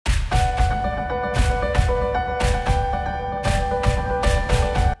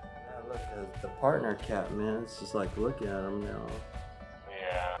partner cat, man. It's just like, look at him now.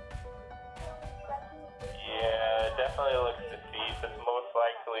 Yeah. Yeah, it definitely looks deceased. It's most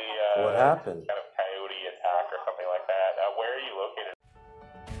likely What happened? kind of coyote attack or something like that. Where are you located?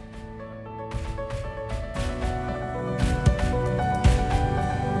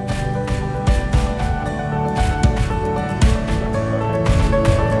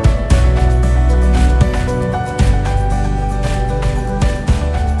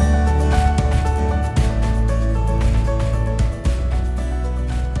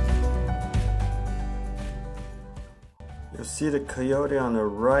 You'll see the coyote on the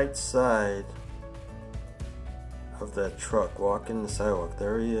right side of that truck walking the sidewalk.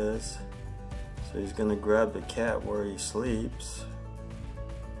 There he is. So he's gonna grab the cat where he sleeps.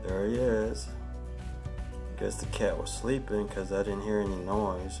 There he is. I guess the cat was sleeping because I didn't hear any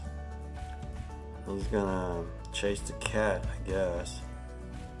noise. He's gonna chase the cat, I guess.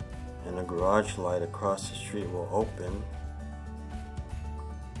 And the garage light across the street will open.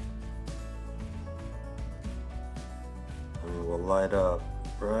 And will light up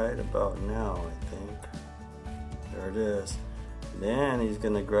right about now, I think. There it is. Then he's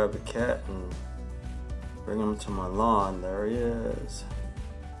gonna grab the cat and bring him to my lawn. There he is.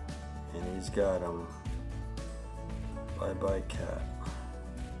 And he's got him. Bye bye, cat.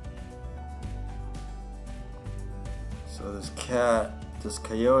 So this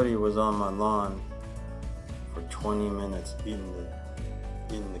coyote was on my lawn for 20 minutes eating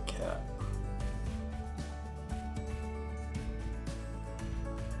the cat.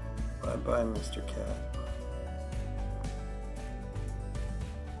 Bye bye, Mr. Cat.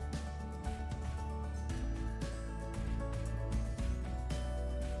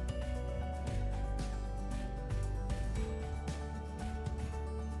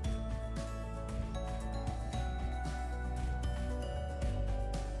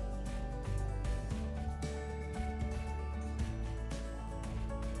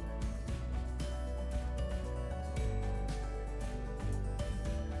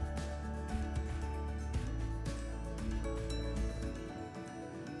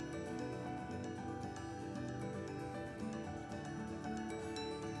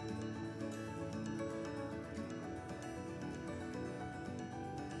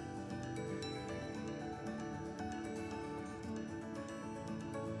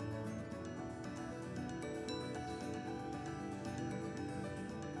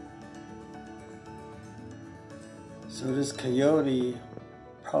 So this coyote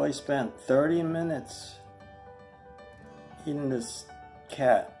probably spent 30 minutes eating this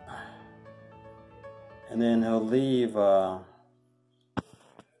cat. And then he'll leave, he'll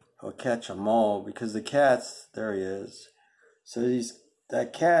catch a mole because the cat's, there he is. So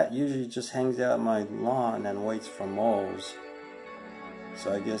that cat usually just hangs out on my lawn and waits for moles.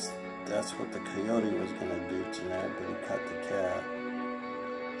 So I guess that's what the coyote was gonna do tonight, but he caught the cat.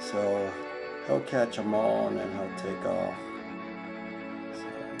 So he'll catch a mole and then he'll take off. So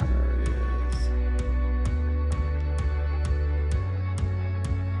there he is.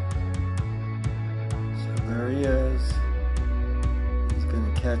 So there he is. He's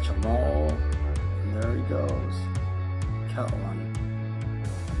gonna catch a mole. And there he goes. Caught one.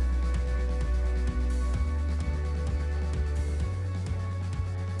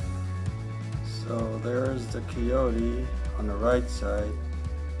 So there's the coyote on the right side.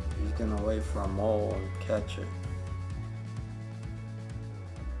 He's gonna wait for a mole and catch it.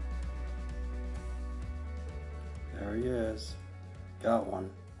 There he is. Got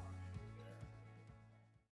one.